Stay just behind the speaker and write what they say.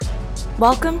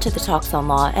Welcome to the Talks on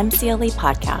Law MCLE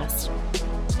podcast.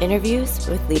 Interviews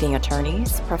with leading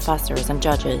attorneys, professors, and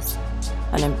judges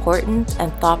on important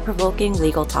and thought-provoking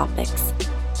legal topics.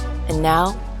 And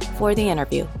now, for the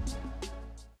interview.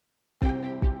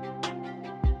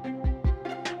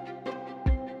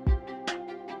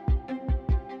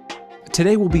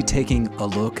 Today we'll be taking a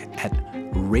look at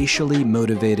racially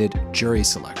motivated jury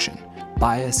selection,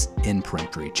 bias in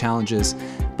peremptory challenges,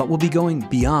 but we'll be going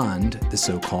beyond the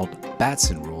so-called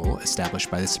Batson rule established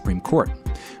by the Supreme Court.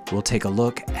 We'll take a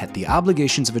look at the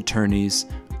obligations of attorneys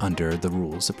under the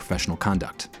rules of professional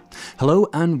conduct. Hello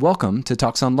and welcome to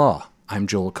Talks on Law. I'm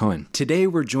Joel Cohen. Today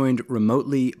we're joined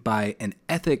remotely by an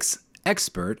ethics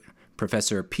expert,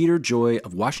 Professor Peter Joy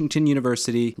of Washington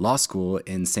University Law School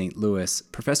in St. Louis.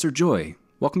 Professor Joy,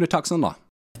 welcome to Talks on Law.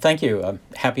 Thank you. I'm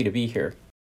happy to be here.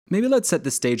 Maybe let's set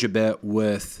the stage a bit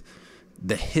with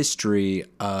the history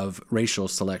of racial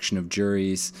selection of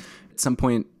juries. At some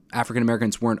point, African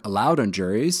Americans weren't allowed on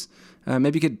juries.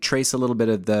 Maybe you could trace a little bit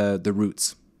of the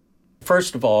roots.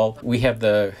 First of all, we have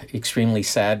the extremely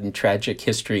sad and tragic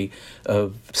history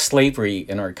of slavery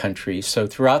in our country. So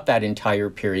throughout that entire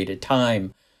period of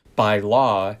time, by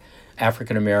law,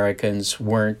 African Americans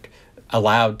weren't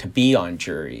allowed to be on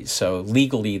juries. So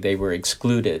legally, they were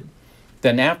excluded.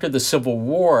 Then after the Civil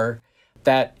War,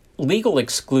 that legal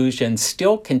exclusion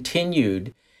still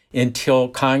continued until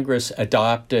Congress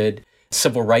adopted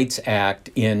Civil Rights Act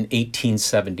in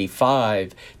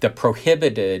 1875 that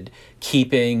prohibited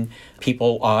keeping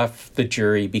people off the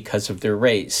jury because of their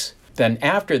race. Then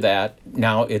after that,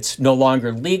 now it's no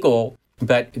longer legal,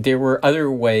 but there were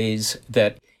other ways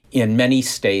that in many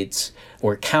states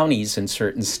or counties in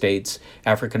certain states,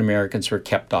 African Americans were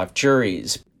kept off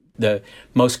juries. The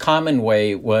most common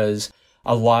way was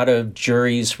a lot of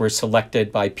juries were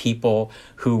selected by people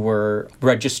who were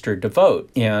registered to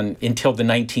vote. And until the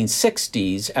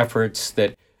 1960s, efforts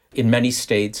that in many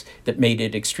states that made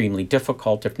it extremely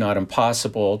difficult, if not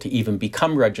impossible, to even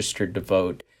become registered to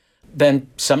vote. Then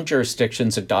some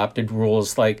jurisdictions adopted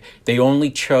rules like they only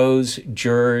chose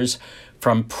jurors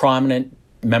from prominent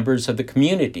members of the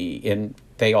community, and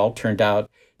they all turned out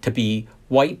to be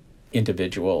white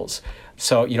individuals.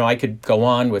 So, I could go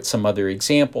on with some other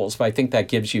examples, but I think that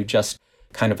gives you just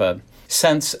kind of a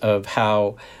sense of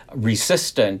how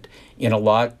resistant in a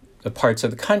lot of parts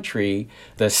of the country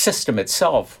the system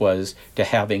itself was to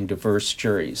having diverse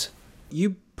juries.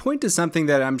 You point to something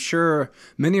that I'm sure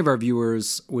many of our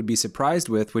viewers would be surprised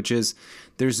with, which is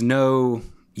there's no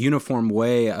uniform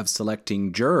way of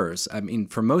selecting jurors. I mean,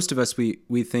 for most of us,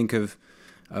 we think of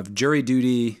jury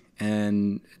duty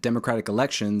and democratic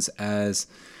elections as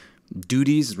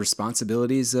duties,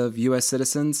 responsibilities of U.S.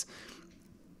 citizens.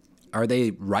 Are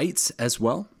they rights as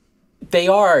well? They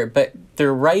are, but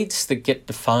they're rights that get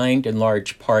defined in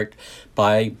large part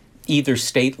by either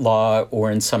state law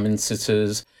or in some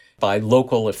instances by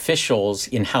local officials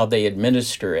in how they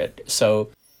administer it. So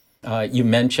you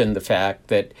mentioned the fact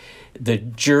that the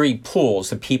jury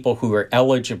pools, the people who are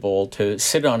eligible to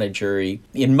sit on a jury,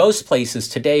 in most places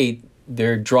today,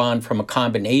 they're drawn from a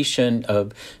combination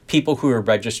of people who are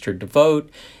registered to vote,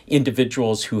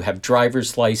 individuals who have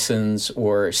driver's license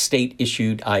or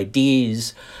state-issued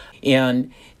IDs, and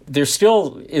there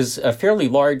still is a fairly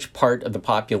large part of the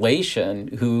population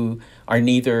who are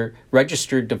neither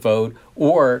registered to vote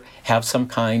or have some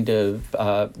kind of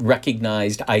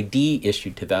recognized ID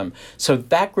issued to them. So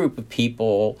that group of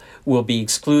people will be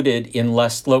excluded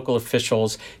unless local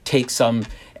officials take some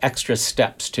extra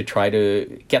steps to try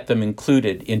to get them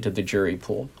included into the jury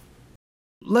pool.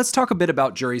 Let's talk a bit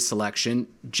about jury selection.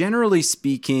 Generally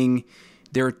speaking,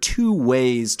 there are two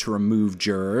ways to remove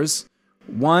jurors.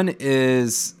 One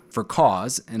is for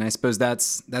cause, and I suppose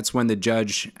that's when the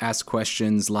judge asks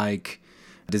questions like,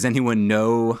 does anyone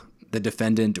know the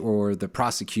defendant or the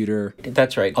prosecutor?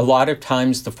 That's right. A lot of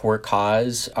times the for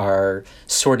cause are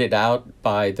sorted out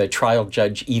by the trial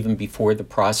judge even before the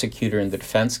prosecutor and the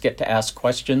defense get to ask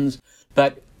questions.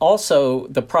 But also,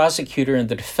 the prosecutor and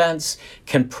the defense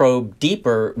can probe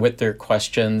deeper with their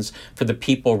questions for the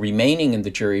people remaining in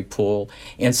the jury pool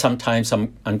and sometimes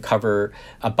uncover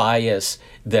a bias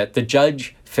that the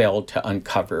judge failed to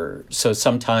uncover. So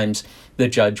sometimes the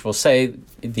judge will say,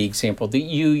 the example that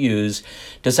you use,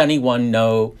 does anyone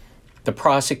know the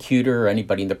prosecutor or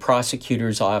anybody in the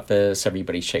prosecutor's office?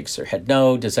 Everybody shakes their head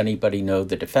no. Does anybody know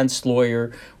the defense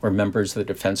lawyer or members of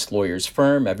the defense lawyer's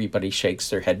firm? Everybody shakes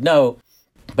their head no.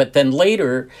 But then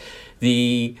later,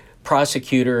 the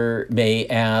prosecutor may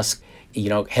ask,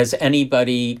 has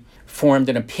anybody formed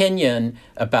an opinion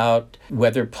about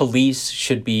whether police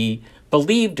should be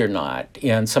believed or not.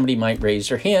 And somebody might raise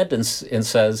their hand and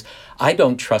says, I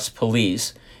don't trust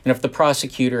police. And if the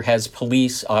prosecutor has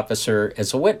police officer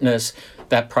as a witness,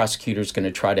 that prosecutor is going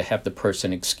to try to have the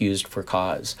person excused for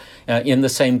cause. And the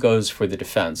same goes for the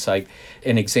defense. An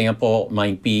example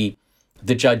might be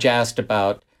the judge asked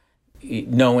about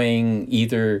knowing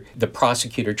either the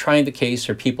prosecutor trying the case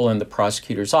or people in the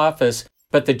prosecutor's office,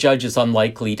 but the judge is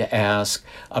unlikely to ask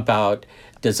about,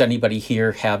 does anybody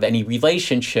here have any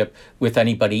relationship with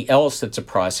anybody else that's a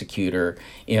prosecutor?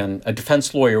 And a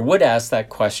defense lawyer would ask that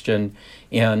question,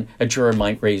 and a juror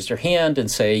might raise their hand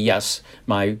and say, yes,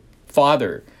 my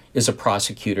father is a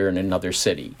prosecutor in another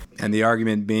city. And the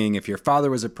argument being, if your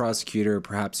father was a prosecutor,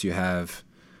 perhaps you have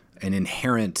an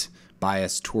inherent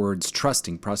bias towards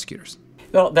trusting prosecutors.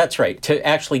 Well, that's right. To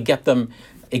actually get them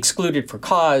excluded for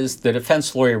cause, the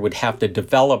defense lawyer would have to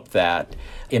develop that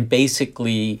and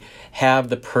basically have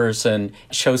the person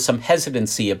show some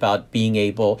hesitancy about being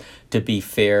able to be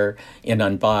fair and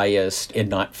unbiased and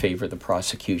not favor the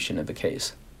prosecution of the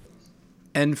case.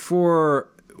 And for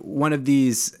one of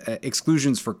these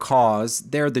exclusions for cause,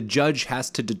 there the judge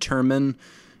has to determine,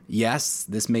 yes,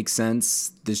 this makes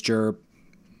sense, this juror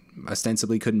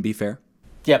ostensibly couldn't be fair?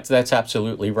 Yep, that's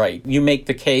absolutely right. You make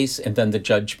the case, and then the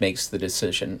judge makes the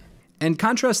decision. And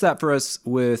contrast that for us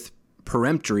with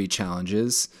peremptory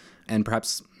challenges, and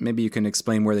perhaps maybe you can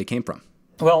explain where they came from.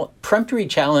 Well, peremptory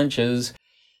challenges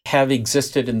have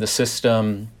existed in the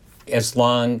system as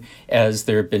long as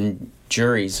there have been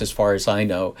juries, as far as I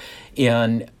know.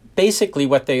 And basically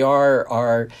what they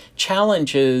are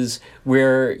challenges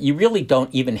where you really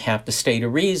don't even have to state a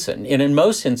reason. And in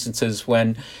most instances,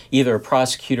 when either a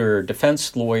prosecutor or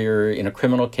defense lawyer in a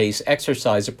criminal case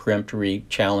exercise a peremptory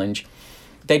challenge,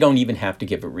 they don't even have to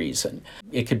give a reason.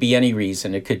 It could be any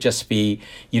reason. It could just be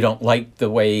you don't like the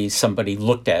way somebody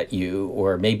looked at you,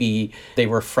 or maybe they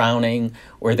were frowning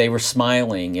or they were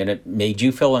smiling and it made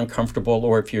you feel uncomfortable,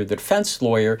 or if you're the defense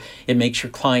lawyer, it makes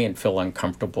your client feel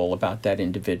uncomfortable about that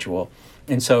individual.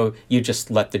 And so you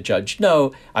just let the judge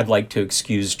know, I'd like to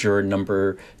excuse juror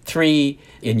number 3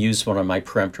 and use one of my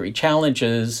peremptory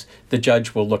challenges. The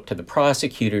judge will look to the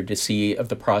prosecutor to see if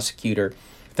the prosecutor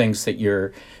thinks that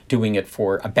you're doing it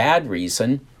for a bad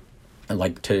reason,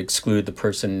 like to exclude the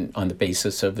person on the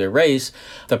basis of their race.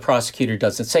 The prosecutor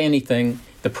doesn't say anything,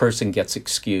 the person gets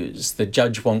excused. The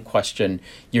judge won't question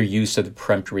your use of the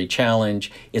peremptory challenge.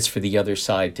 It's for the other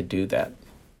side to do that.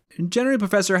 Generally,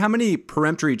 Professor, how many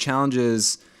peremptory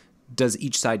challenges does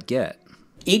each side get?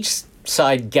 Each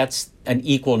side gets an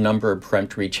equal number of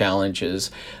peremptory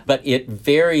challenges, but it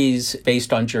varies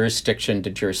based on jurisdiction to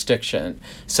jurisdiction.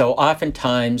 So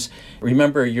oftentimes,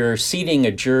 remember, you're seating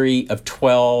a jury of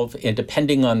 12, and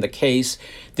depending on the case,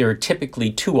 there are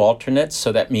typically 2 alternates,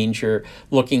 so that means you're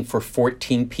looking for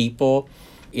 14 people.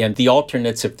 And the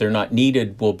alternates, if they're not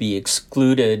needed, will be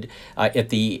excluded at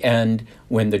the end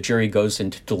when the jury goes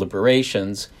into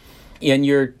deliberations. And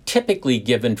you're typically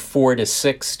given 4 to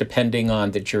 6, depending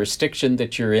on the jurisdiction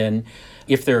that you're in.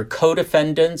 If there are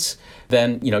co-defendants,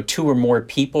 then 2 or more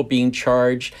people being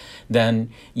charged,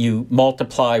 then you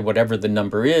multiply whatever the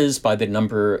number is by the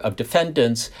number of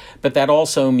defendants. But that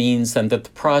also means then that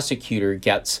the prosecutor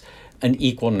gets an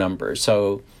equal number.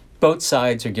 So both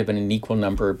sides are given an equal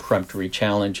number of peremptory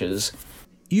challenges.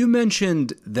 You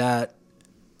mentioned that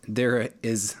there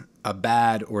are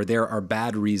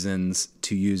bad reasons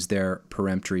to use their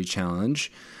peremptory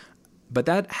challenge, but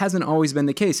that hasn't always been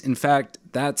the case. In fact,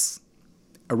 that's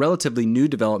a relatively new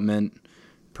development,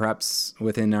 perhaps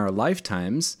within our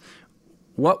lifetimes.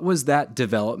 What was that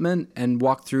development, and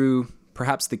walk through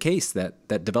perhaps the case that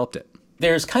developed it?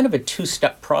 There's kind of a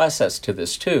 2-step process to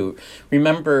this, too.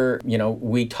 Remember,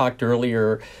 we talked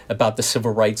earlier about the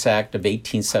Civil Rights Act of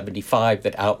 1875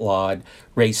 that outlawed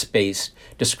race-based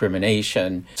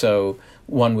discrimination. So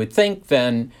one would think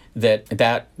then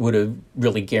that would have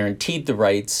really guaranteed the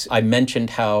rights. I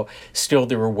mentioned how still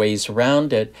there were ways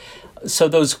around it. So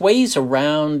those ways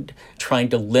around trying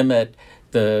to limit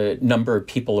the number of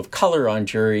people of color on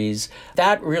juries,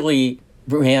 that really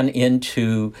ran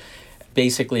into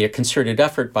basically a concerted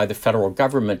effort by the federal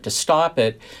government to stop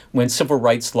it when civil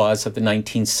rights laws of the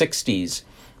 1960s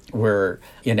were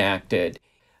enacted.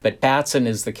 But Batson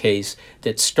is the case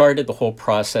that started the whole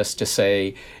process to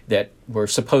say that we're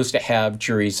supposed to have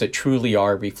juries that truly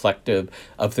are reflective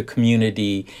of the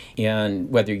community, and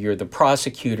whether you're the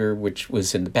prosecutor, which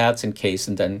was in the Batson case,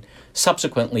 and then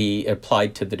subsequently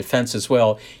applied to the defense as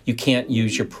well, you can't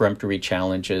use your peremptory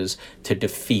challenges to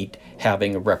defeat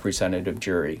having a representative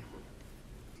jury.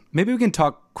 Maybe we can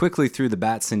talk quickly through the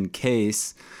Batson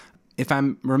case. If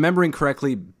I'm remembering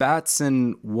correctly,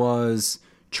 Batson was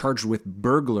charged with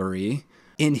burglary.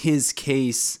 In his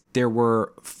case, there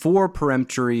were 4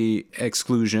 peremptory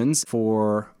exclusions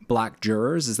for black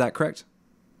jurors. Is that correct?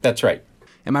 That's right.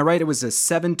 Am I right? It was a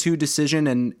 7-2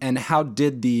 decision, and how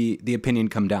did the opinion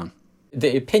come down?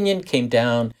 The opinion came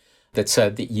down that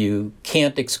said that you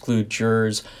can't exclude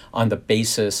jurors on the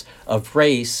basis of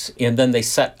race, and then they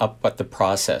set up what the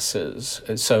process is,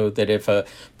 so that if a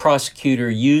prosecutor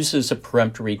uses a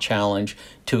peremptory challenge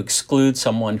to exclude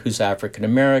someone who's African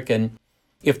American,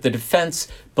 if the defense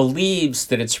believes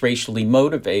that it's racially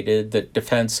motivated, the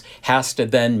defense has to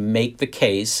then make the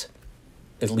case,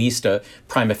 at least a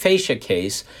prima facie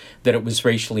case, that it was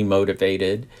racially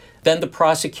motivated. Then the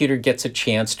prosecutor gets a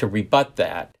chance to rebut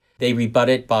that. They rebut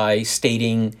it by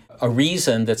stating a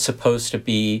reason that's supposed to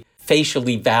be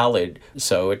facially valid,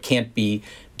 so it can't be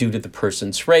due to the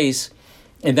person's race,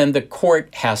 and then the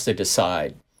court has to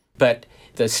decide. But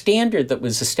the standard that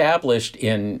was established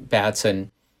in Batson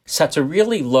sets a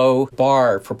really low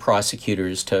bar for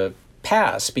prosecutors to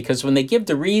pass, because when they give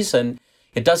the reason,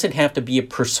 it doesn't have to be a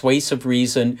persuasive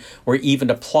reason or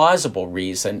even a plausible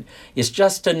reason. It's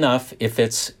just enough if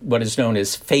it's what is known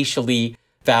as facially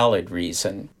valid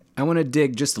reason. I want to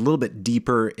dig just a little bit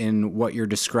deeper in what you're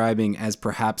describing as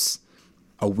perhaps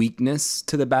a weakness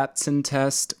to the Batson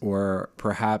test, or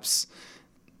perhaps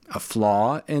a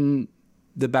flaw in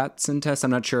the Batson test.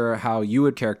 I'm not sure how you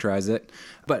would characterize it.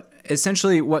 But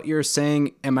essentially what you're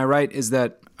saying, am I right, is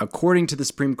that according to the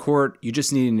Supreme Court, you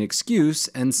just need an excuse,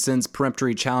 and since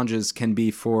peremptory challenges can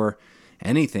be for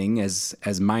anything as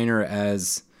minor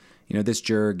as, this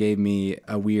juror gave me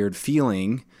a weird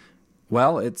feeling,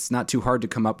 well, it's not too hard to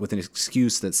come up with an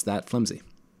excuse that's that flimsy.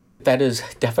 That is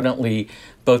definitely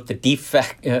both the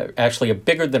defect, actually a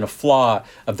bigger than a flaw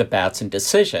of the Batson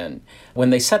decision. When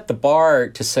they set the bar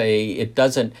to say it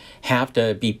doesn't have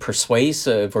to be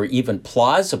persuasive or even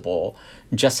plausible,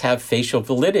 just have facial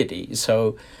validity.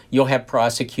 So you'll have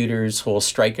prosecutors who will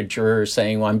strike a juror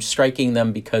saying, well, I'm striking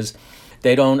them because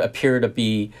they don't appear to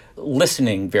be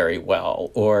listening very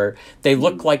well, or they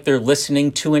look like they're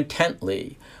listening too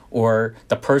intently, or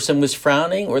the person was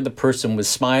frowning, or the person was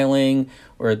smiling,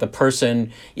 or the person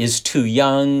is too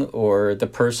young, or the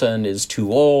person is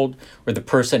too old, or the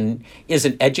person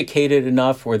isn't educated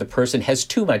enough, or the person has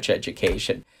too much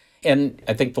education. And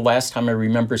I think the last time I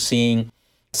remember seeing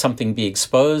something be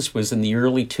exposed was in the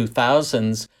early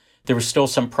 2000s. There were still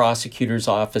some prosecutors'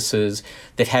 offices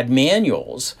that had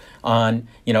manuals on,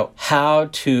 how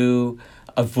to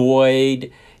avoid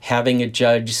having a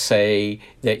judge say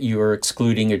that you're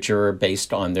excluding a juror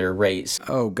based on their race.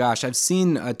 Oh gosh, I've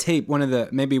seen a tape,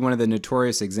 maybe one of the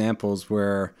notorious examples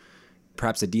where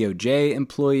perhaps a DOJ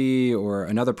employee or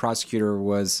another prosecutor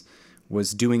was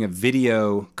doing a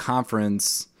video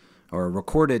conference or a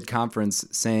recorded conference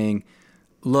saying,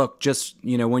 look, just,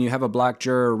 when you have a black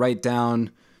juror, write down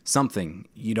something.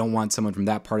 You don't want someone from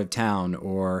that part of town,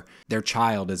 or their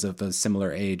child is of a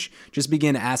similar age. Just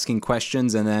begin asking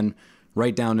questions and then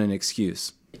write down an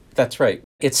excuse. That's right.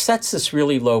 It sets this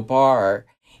really low bar.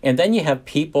 And then you have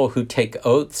people who take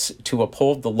oaths to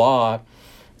uphold the law,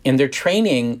 and they're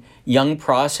training young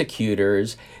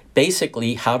prosecutors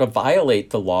basically how to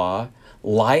violate the law,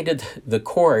 lie to the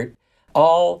court,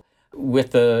 all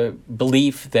with the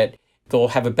belief that they'll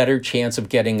have a better chance of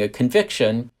getting a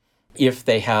conviction if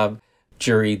they have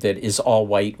jury that is all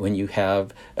white when you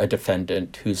have a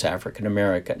defendant who's African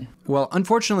American. Well,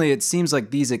 unfortunately, it seems like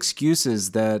these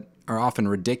excuses that are often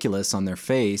ridiculous on their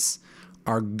face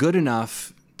are good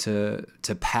enough to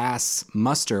pass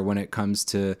muster when it comes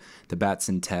to the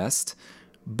Batson test.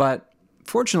 But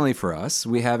fortunately for us,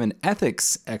 we have an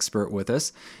ethics expert with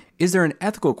us. Is there an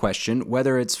ethical question,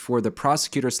 whether it's for the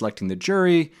prosecutor selecting the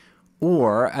jury,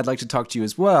 or I'd like to talk to you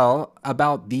as well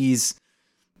about these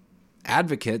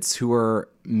advocates who are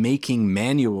making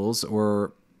manuals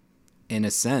or, in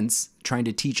a sense, trying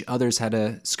to teach others how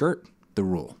to skirt the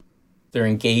rule? They're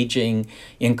engaging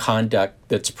in conduct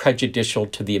that's prejudicial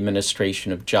to the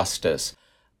administration of justice.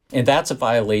 And that's a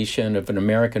violation of an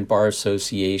American Bar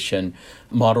Association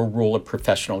model rule of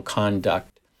professional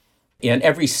conduct. And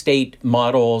every state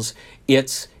models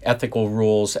its ethical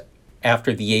rules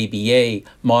after the ABA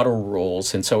model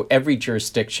rules. And so every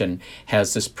jurisdiction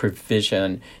has this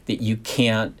provision that you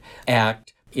can't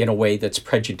act in a way that's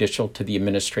prejudicial to the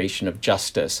administration of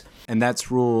justice. And that's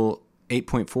Rule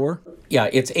 8.4? Yeah,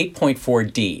 it's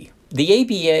 8.4D. The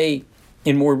ABA,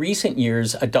 in more recent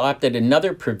years, adopted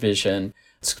another provision,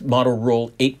 Model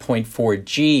Rule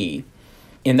 8.4G,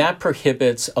 and that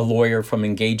prohibits a lawyer from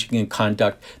engaging in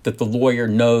conduct that the lawyer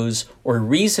knows or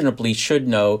reasonably should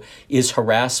know is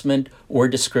harassment or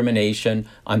discrimination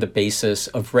on the basis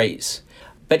of race.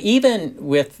 But even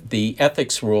with the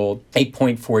ethics rule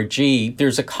 8.4G,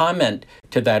 there's a comment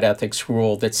to that ethics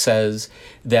rule that says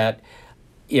that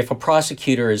if a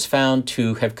prosecutor is found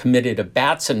to have committed a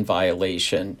Batson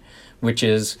violation, which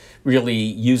is really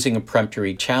using a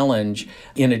peremptory challenge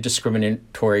in a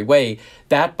discriminatory way,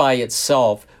 that by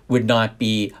itself would not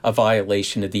be a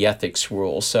violation of the ethics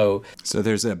rule. So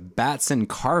there's a Batson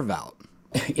carve-out.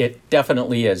 It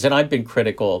definitely is. And I've been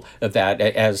critical of that,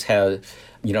 as has,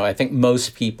 I think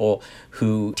most people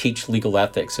who teach legal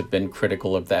ethics have been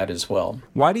critical of that as well.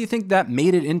 Why do you think that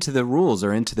made it into the rules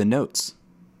or into the notes?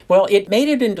 Well, it made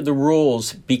it into the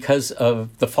rules because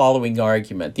of the following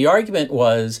argument. The argument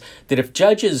was that if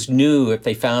judges knew, if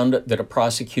they found that a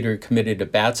prosecutor committed a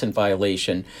Batson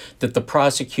violation, that the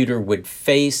prosecutor would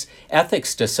face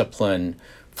ethics discipline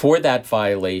for that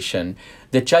violation,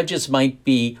 that judges might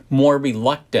be more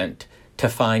reluctant to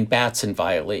find Batson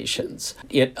violations.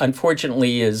 It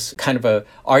unfortunately is kind of an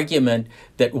argument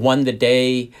that won the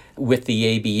day with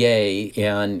the ABA,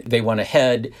 and they went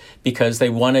ahead because they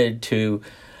wanted to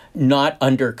not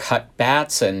undercut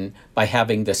Batson by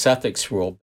having this ethics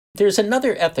rule. There's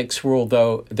another ethics rule,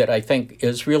 though, that I think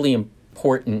is really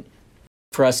important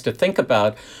for us to think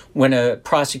about when a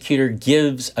prosecutor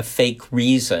gives a fake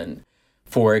reason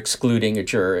for excluding a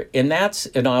juror. And that's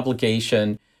an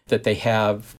obligation that they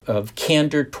have of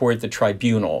candor toward the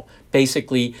tribunal.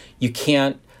 Basically, you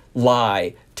can't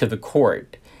lie to the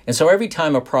court. And so every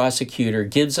time a prosecutor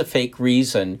gives a fake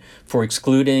reason for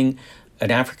excluding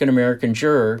an African-American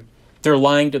juror, they're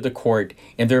lying to the court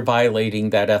and they're violating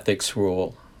that ethics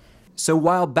rule. So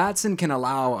while Batson can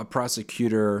allow a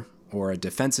prosecutor or a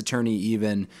defense attorney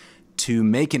even to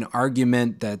make an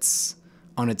argument that's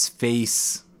on its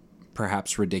face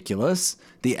perhaps ridiculous,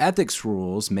 the ethics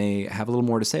rules may have a little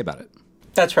more to say about it.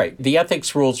 That's right. The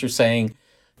ethics rules are saying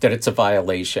that it's a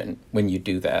violation when you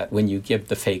do that, when you give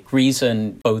the fake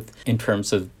reason, both in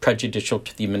terms of prejudicial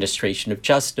to the administration of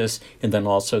justice and then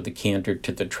also the candor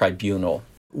to the tribunal.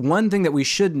 One thing that we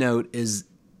should note is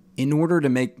in order to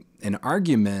make an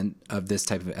argument of this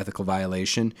type of ethical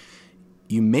violation,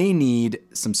 you may need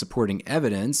some supporting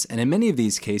evidence. And in many of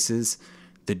these cases,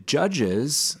 the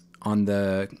judges on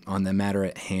the matter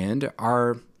at hand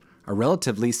are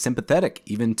relatively sympathetic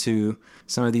even to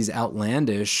some of these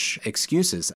outlandish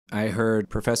excuses. I heard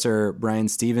Professor Brian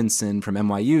Stevenson from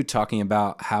NYU talking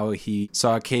about how he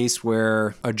saw a case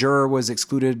where a juror was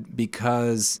excluded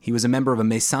because he was a member of a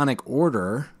Masonic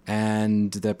order,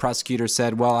 and the prosecutor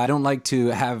said, well, I don't like to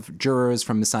have jurors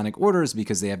from Masonic orders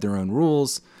because they have their own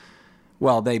rules.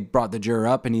 Well, they brought the juror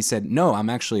up and he said, no, I'm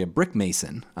actually a brick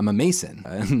mason. I'm a mason,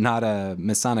 not a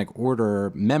Masonic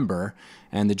order member.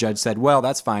 And the judge said, well,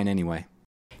 that's fine anyway.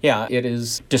 Yeah, it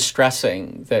is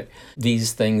distressing that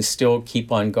these things still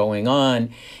keep on going on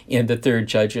and that there are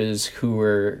judges who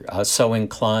are so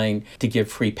inclined to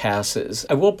give free passes.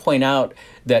 I will point out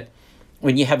that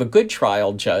when you have a good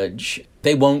trial judge,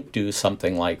 they won't do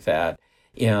something like that,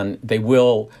 and they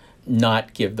will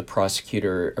not give the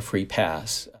prosecutor a free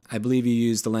pass. I believe you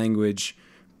used the language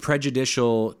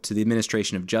prejudicial to the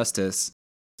administration of justice.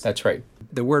 That's right.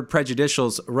 The word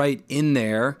prejudicial's right in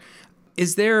there.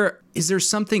 Is there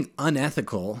something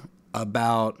unethical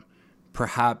about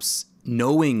perhaps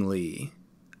knowingly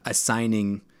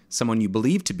assigning someone you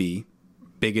believe to be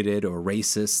bigoted or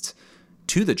racist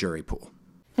to the jury pool?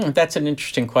 That's an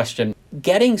interesting question.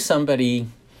 Getting somebody,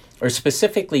 or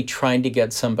specifically trying to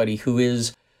get somebody who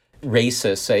is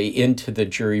racist, say, into the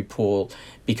jury pool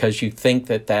because you think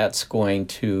that that's going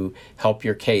to help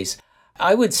your case,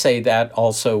 I would say that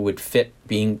also would fit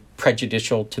being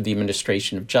prejudicial to the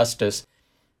administration of justice,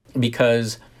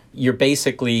 because you're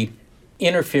basically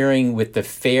interfering with the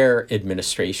fair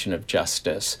administration of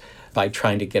justice by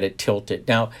trying to get it tilted.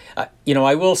 Now,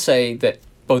 I will say that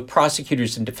both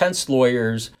prosecutors and defense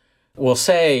lawyers will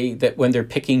say that when they're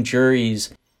picking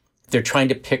juries, they're trying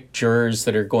to pick jurors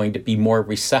that are going to be more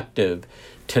receptive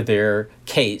to their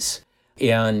case.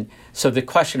 And so the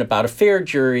question about a fair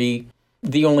jury,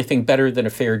 the only thing better than a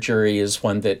fair jury is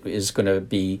one that is going to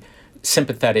be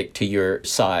sympathetic to your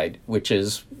side, which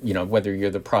is, whether you're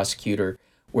the prosecutor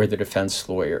or the defense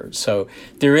lawyer. So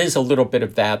there is a little bit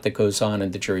of that goes on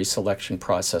in the jury selection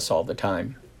process all the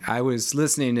time. I was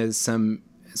listening to some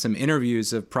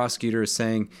interviews of prosecutors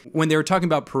saying, when they were talking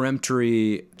about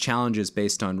peremptory challenges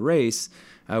based on race,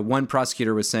 one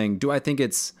prosecutor was saying, do I think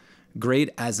it's great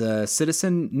as a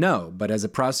citizen? No. But as a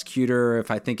prosecutor, if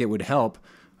I think it would help,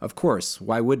 of course,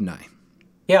 why wouldn't I?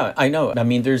 Yeah, I know. I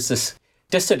mean, there's this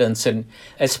dissidence, and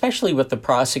especially with the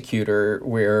prosecutor,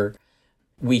 where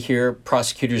we hear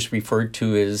prosecutors referred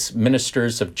to as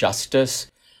ministers of justice.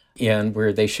 and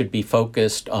where they should be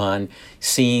focused on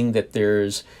seeing that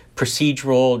there's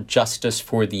procedural justice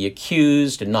for the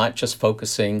accused and not just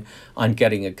focusing on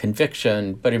getting a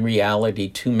conviction, but in reality,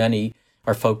 too many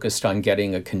are focused on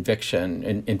getting a conviction.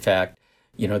 In fact,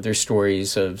 there's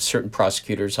stories of certain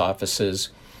prosecutors' offices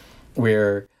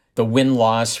where the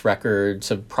win-loss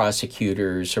records of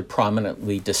prosecutors are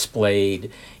prominently displayed,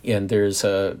 and there's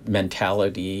a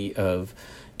mentality of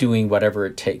doing whatever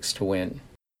it takes to win.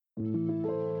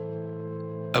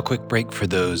 A quick break for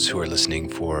those who are listening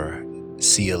for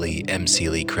CLE,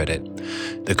 MCLE credit.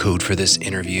 The code for this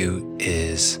interview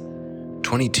is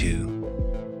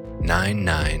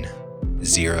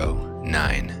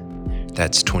 229909.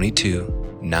 That's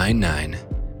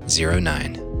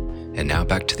 229909. And now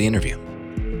back to the interview.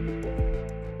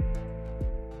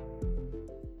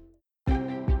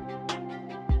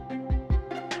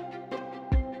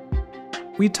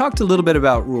 We talked a little bit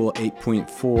about Rule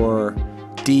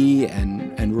 8.4D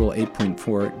and Rule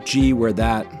 8.4G, where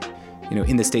that,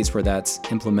 in the states where that's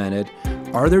implemented.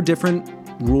 Are there different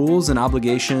rules and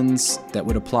obligations that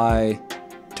would apply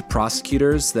to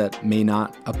prosecutors that may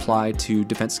not apply to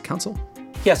defense counsel?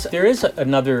 Yes, there is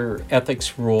another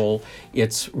ethics rule.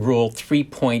 It's Rule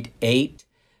 3.8,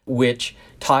 which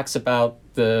talks about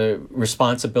the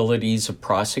responsibilities of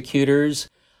prosecutors.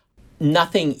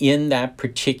 Nothing in that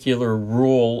particular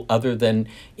rule, other than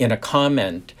in a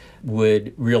comment,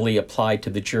 would really apply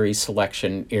to the jury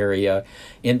selection area.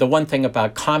 And the one thing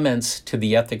about comments to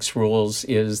the ethics rules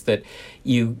is that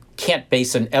you can't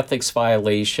base an ethics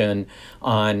violation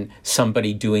on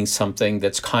somebody doing something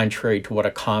that's contrary to what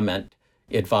a comment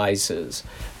advises.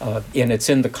 And it's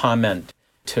in the comment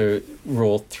to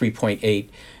Rule 3.8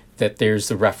 that there's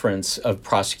the reference of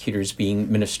prosecutors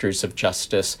being ministers of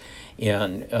justice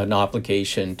and an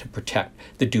obligation to protect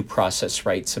the due process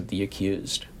rights of the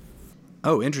accused.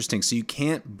 Oh, interesting. So you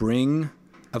can't bring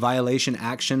a violation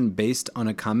action based on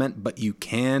a comment, but you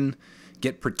can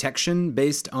get protection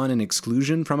based on an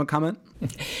exclusion from a comment?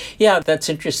 Yeah, that's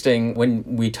interesting when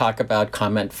we talk about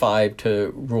comment 5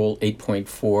 to Rule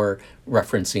 8.4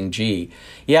 referencing G.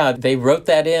 Yeah, they wrote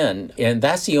that in, and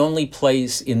that's the only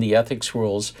place in the ethics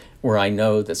rules where I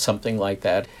know that something like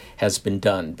that has been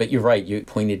done. But you're right, you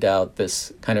pointed out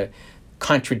this kind of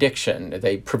contradiction.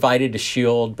 They provided a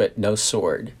shield, but no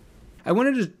sword. I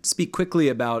wanted to speak quickly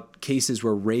about cases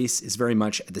where race is very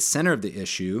much at the center of the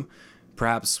issue,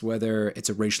 perhaps whether it's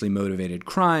a racially motivated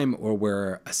crime or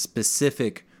where a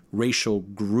specific racial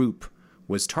group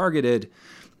was targeted.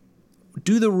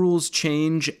 Do the rules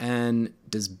change, and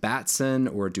does Batson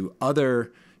or do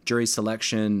other jury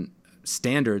selection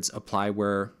standards apply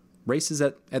where race is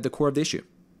at the core of the issue?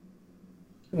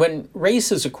 When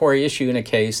race is a core issue in a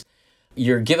case,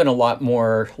 you're given a lot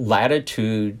more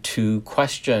latitude to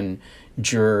question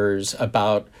jurors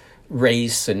about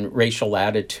race and racial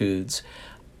attitudes.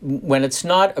 When it's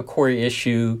not a core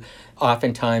issue,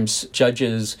 oftentimes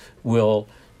judges will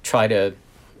try to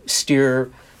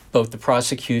steer both the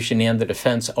prosecution and the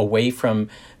defense away from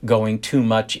going too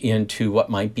much into what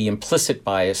might be implicit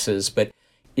biases. But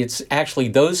it's actually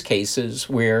those cases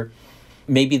where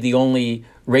maybe the only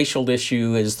racial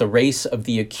issue is the race of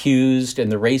the accused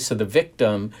and the race of the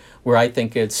victim, where I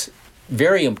think it's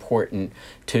very important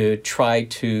to try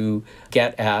to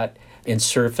get at and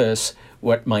surface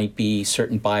what might be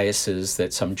certain biases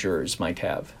that some jurors might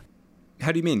have.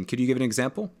 How do you mean? Could you give an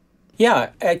example? Yeah,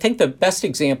 I think the best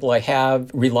example I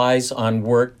have relies on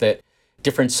work that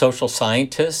different social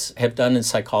scientists have done and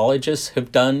psychologists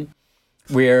have done,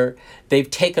 where they've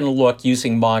taken a look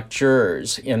using mock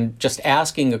jurors and just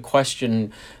asking a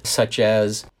question such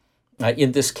as,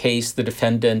 in this case, the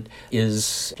defendant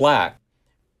is Black.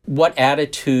 What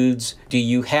attitudes do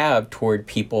you have toward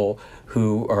people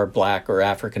who are Black or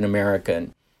African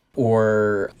American?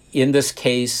 Or in this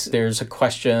case, there's a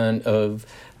question of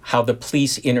how the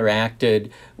police interacted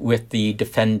with the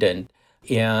defendant,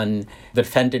 and the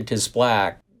defendant is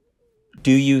Black.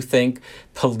 Do you think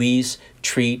police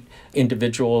treat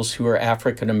individuals who are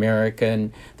African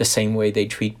American the same way they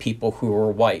treat people who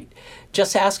are white?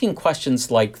 Just asking questions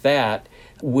like that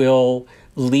will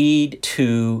lead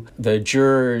to the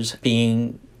jurors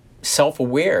being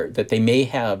self-aware that they may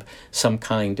have some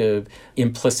kind of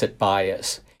implicit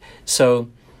bias. So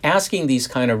asking these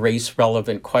kind of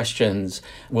race-relevant questions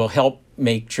will help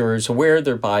make jurors aware of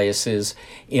their biases,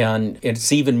 and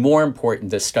it's even more important,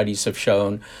 that studies have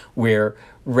shown, where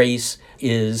race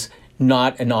is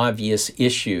not an obvious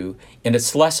issue, and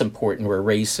it's less important where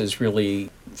race is really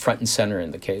front and center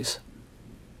in the case.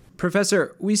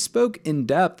 Professor, we spoke in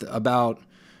depth about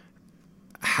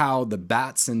how the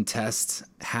Batson test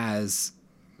has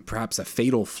perhaps a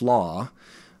fatal flaw.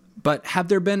 But have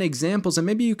there been examples, and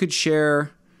maybe you could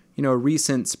share, a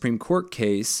recent Supreme Court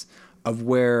case of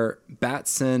where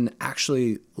Batson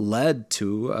actually led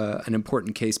to an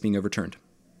important case being overturned?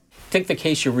 I think the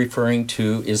case you're referring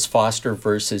to is Foster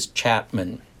versus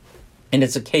Chapman. And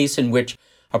it's a case in which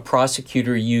a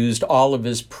prosecutor used all of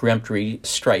his peremptory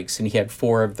strikes, and he had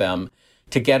 4 of them,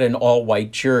 to get an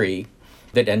all-white jury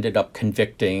that ended up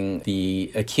convicting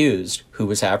the accused, who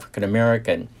was African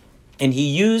American. And he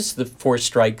used the 4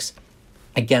 strikes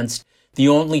against the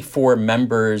only 4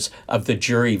 members of the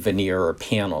jury veneer or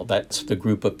panel. That's the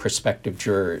group of prospective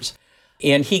jurors.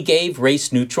 And he gave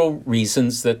race-neutral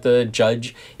reasons that the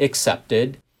judge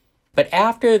accepted. But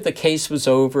after the case was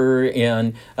over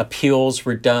and appeals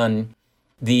were done,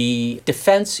 the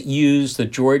defense used the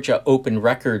Georgia Open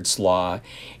Records Law,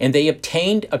 and they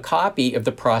obtained a copy of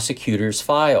the prosecutor's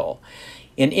file.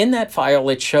 And in that file,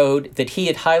 it showed that he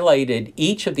had highlighted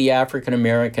each of the African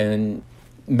American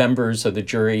members of the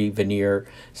jury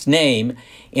veneer's name,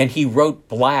 and he wrote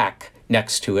black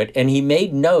next to it, and he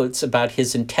made notes about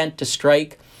his intent to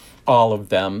strike all of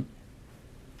them.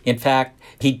 In fact,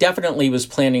 he definitely was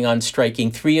planning on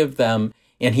striking 3 of them,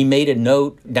 and he made a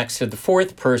note next to the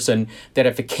 4th person that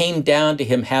if it came down to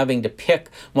him having to pick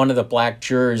one of the black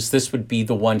jurors, this would be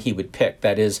the one he would pick.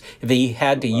 That is, if he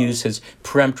had to use his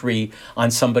peremptory on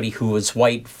somebody who was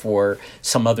white for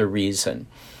some other reason.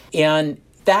 And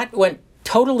that went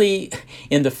totally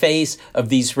in the face of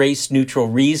these race-neutral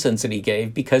reasons that he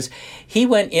gave, because he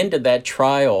went into that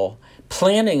trial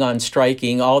planning on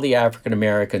striking all the African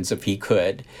Americans if he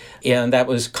could. And that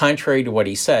was contrary to what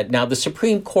he said. Now, the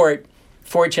Supreme Court,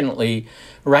 fortunately,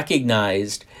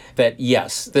 recognized that,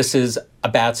 yes, this is a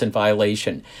Batson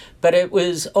violation. But it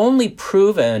was only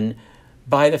proven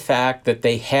by the fact that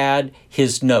they had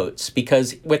his notes,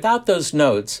 because without those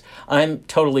notes, I'm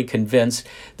totally convinced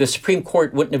the Supreme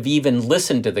Court wouldn't have even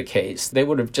listened to the case. They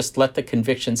would have just let the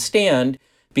conviction stand,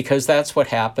 because that's what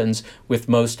happens with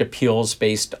most appeals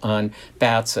based on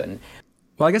Batson.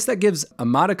 Well, I guess that gives a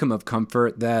modicum of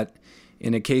comfort that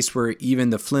in a case where even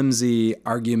the flimsy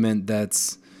argument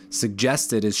that's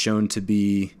suggested is shown to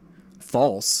be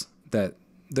false, that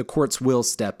the courts will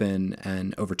step in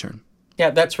and overturn. Yeah,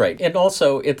 that's right. And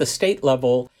also at the state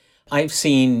level, I've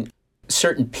seen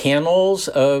certain panels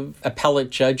of appellate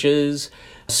judges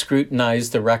scrutinize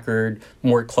the record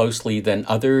more closely than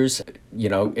others.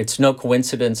 It's no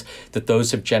coincidence that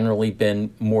those have generally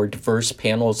been more diverse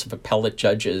panels of appellate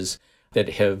judges that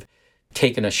have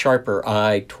taken a sharper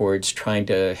eye towards trying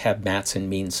to have Batson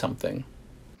mean something.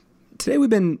 Today we've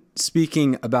been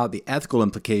speaking about the ethical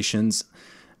implications.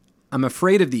 I'm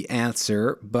afraid of the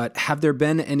answer, but have there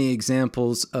been any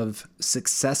examples of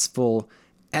successful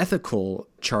ethical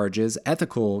charges,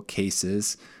 ethical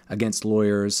cases against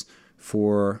lawyers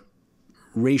for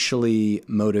racially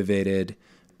motivated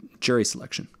jury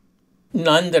selection?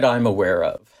 None that I'm aware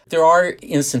of. There are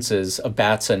instances of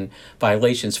Batson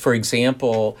violations. For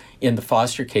example, in the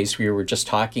Foster case we were just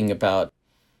talking about,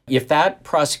 if that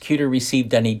prosecutor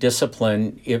received any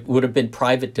discipline, it would have been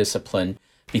private discipline,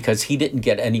 because he didn't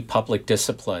get any public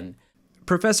discipline.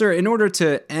 Professor, in order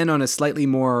to end on a slightly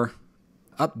more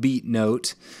upbeat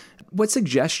note, what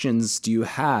suggestions do you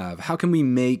have? How can we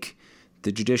make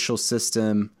the judicial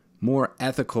system more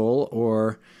ethical,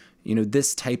 or,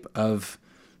 this type of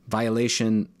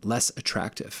violation less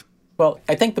attractive? Well,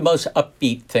 I think the most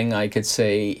upbeat thing I could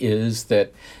say is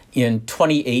that in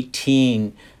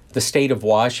 2018, the state of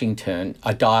Washington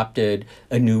adopted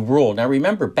a new rule. Now,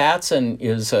 remember, Batson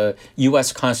is a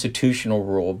U.S. constitutional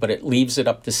rule, but it leaves it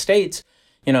up to states.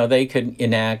 They could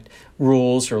enact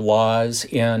rules or laws.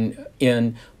 And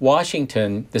in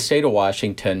Washington, the state of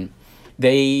Washington,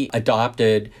 they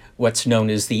adopted what's known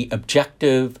as the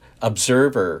objective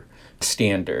observer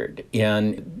standard.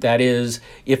 And that is,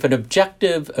 if an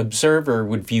objective observer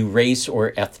would view race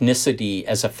or ethnicity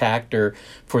as a factor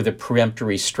for the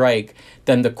peremptory strike,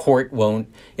 then the court won't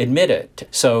admit it.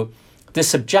 So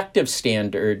this objective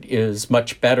standard is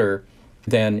much better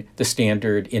than the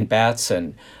standard in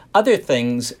Batson. Other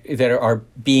things that are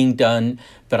being done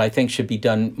that I think should be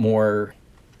done more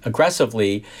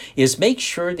aggressively is make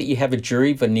sure that you have a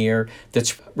jury veneer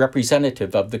that's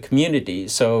representative of the community.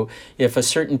 So if a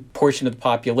certain portion of the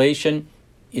population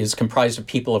is comprised of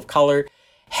people of color,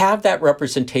 have that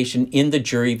representation in the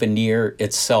jury veneer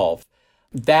itself.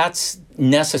 That's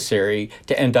necessary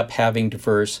to end up having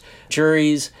diverse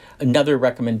juries. Another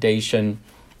recommendation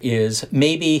is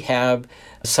maybe have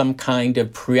some kind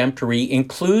of peremptory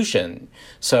inclusion.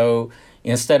 So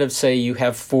instead of, say, you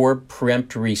have 4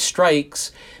 peremptory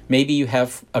strikes, maybe you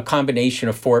have a combination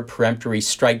of 4 peremptory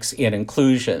strikes and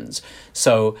inclusions.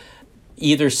 So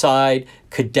either side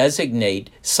could designate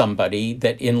somebody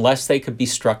that unless they could be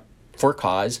struck for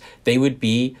cause, they would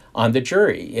be on the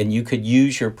jury, and you could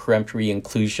use your peremptory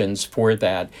inclusions for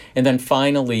that. And then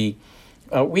finally,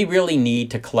 we really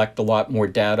need to collect a lot more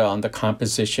data on the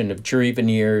composition of jury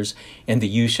veneers and the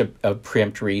use of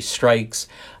peremptory strikes.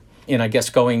 And I guess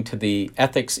going to the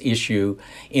ethics issue,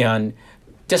 and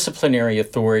disciplinary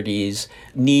authorities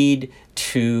need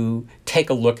to take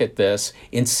a look at this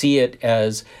and see it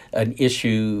as an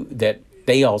issue that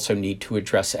they also need to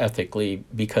address ethically,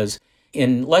 because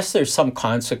unless there's some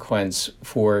consequence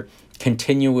for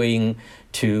continuing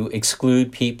to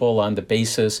exclude people on the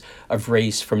basis of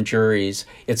race from juries,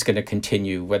 it's going to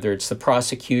continue, whether it's the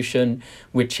prosecution,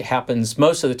 which happens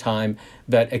most of the time,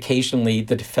 but occasionally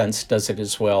the defense does it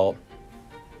as well.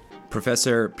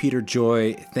 Professor Peter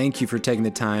Joy, thank you for taking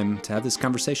the time to have this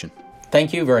conversation.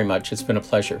 Thank you very much. It's been a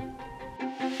pleasure.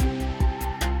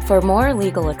 For more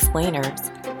legal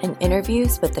explainers and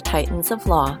interviews with the titans of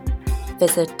law,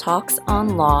 visit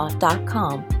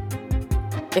talksonlaw.com.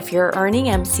 If you're earning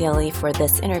MCLE for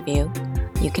this interview,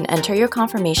 you can enter your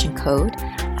confirmation code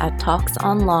at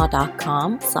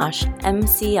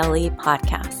talksonlaw.com/MCLE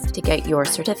podcast to get your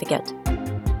certificate.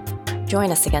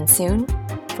 Join us again soon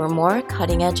for more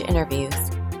cutting-edge interviews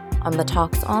on the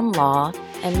Talks on Law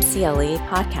MCLE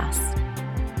podcast.